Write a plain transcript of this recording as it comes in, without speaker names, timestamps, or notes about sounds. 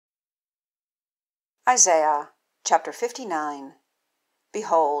Isaiah chapter 59.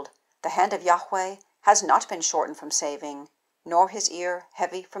 Behold, the hand of Yahweh has not been shortened from saving, nor his ear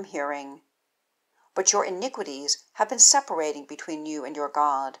heavy from hearing. But your iniquities have been separating between you and your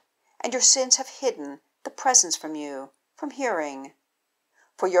God, and your sins have hidden the presence from you, from hearing.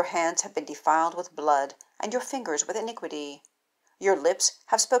 For your hands have been defiled with blood, and your fingers with iniquity. Your lips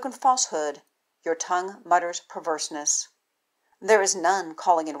have spoken falsehood, your tongue mutters perverseness. There is none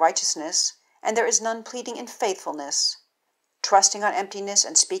calling in righteousness, and there is none pleading in faithfulness. Trusting on emptiness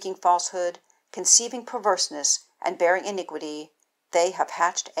and speaking falsehood, conceiving perverseness and bearing iniquity, they have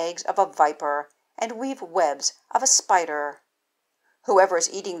hatched eggs of a viper, and weave webs of a spider. Whoever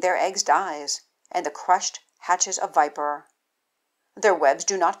is eating their eggs dies, and the crushed hatches a viper. Their webs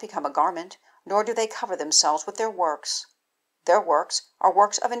do not become a garment, nor do they cover themselves with their works. Their works are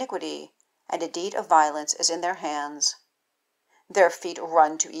works of iniquity, and a deed of violence is in their hands. Their feet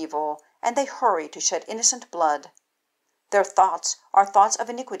run to evil, and they hurry to shed innocent blood. Their thoughts are thoughts of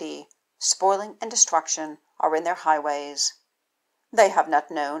iniquity, spoiling and destruction are in their highways. They have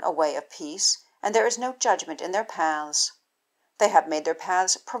not known a way of peace, and there is no judgment in their paths. They have made their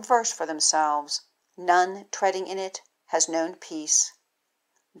paths perverse for themselves. None treading in it has known peace.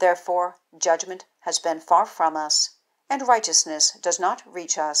 Therefore judgment has been far from us, and righteousness does not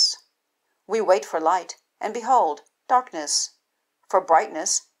reach us. We wait for light, and behold, darkness. For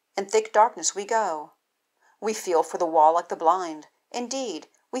brightness, in thick darkness we go. We feel for the wall like the blind. Indeed,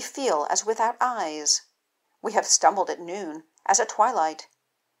 we feel as without eyes. We have stumbled at noon, as at twilight,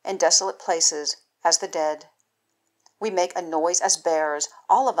 in desolate places, as the dead. We make a noise as bears,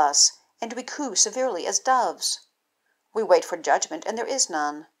 all of us, and we coo severely as doves. We wait for judgment, and there is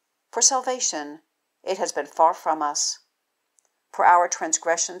none. For salvation, it has been far from us. For our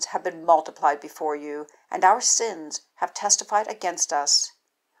transgressions have been multiplied before you, and our sins have testified against us.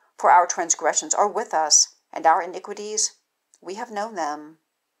 For our transgressions are with us, and our iniquities, we have known them.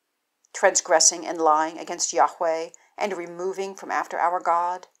 Transgressing and lying against Yahweh, and removing from after our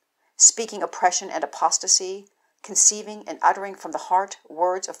God, speaking oppression and apostasy, conceiving and uttering from the heart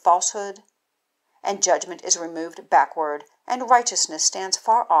words of falsehood. And judgment is removed backward, and righteousness stands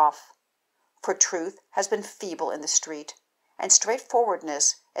far off. For truth has been feeble in the street, and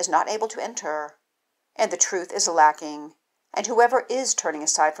straightforwardness is not able to enter. And the truth is lacking, and whoever is turning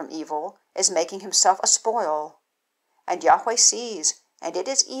aside from evil is making himself a spoil. And Yahweh sees, and it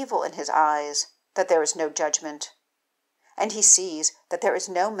is evil in his eyes, that there is no judgment. And he sees that there is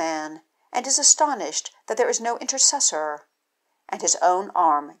no man, and is astonished that there is no intercessor. And his own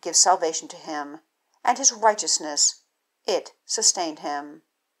arm gives salvation to him, and his righteousness, it sustained him.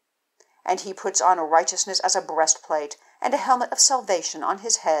 And he puts on righteousness as a breastplate, and a helmet of salvation on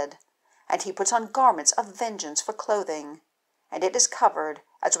his head. And he puts on garments of vengeance for clothing, and it is covered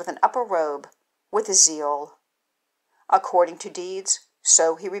as with an upper-robe, with zeal. According to deeds,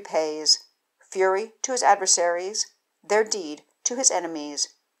 so he repays, fury to his adversaries, their deed to his enemies,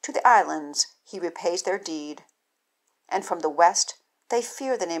 to the islands he repays their deed. And from the west they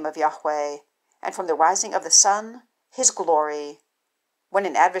fear the name of Yahweh, and from the rising of the sun his glory. When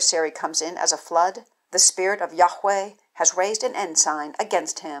an adversary comes in as a flood, the Spirit of Yahweh has raised an ensign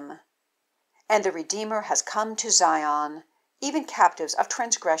against him. And the Redeemer has come to Zion, even captives of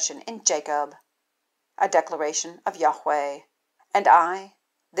transgression in Jacob. A declaration of Yahweh. And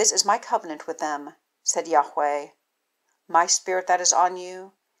this is my covenant with them, said Yahweh. My spirit that is on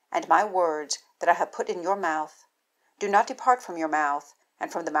you, and my words that I have put in your mouth, do not depart from your mouth,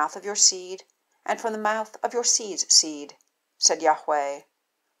 and from the mouth of your seed, and from the mouth of your seed's seed, said Yahweh,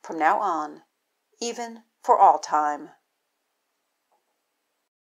 from now on, even for all time.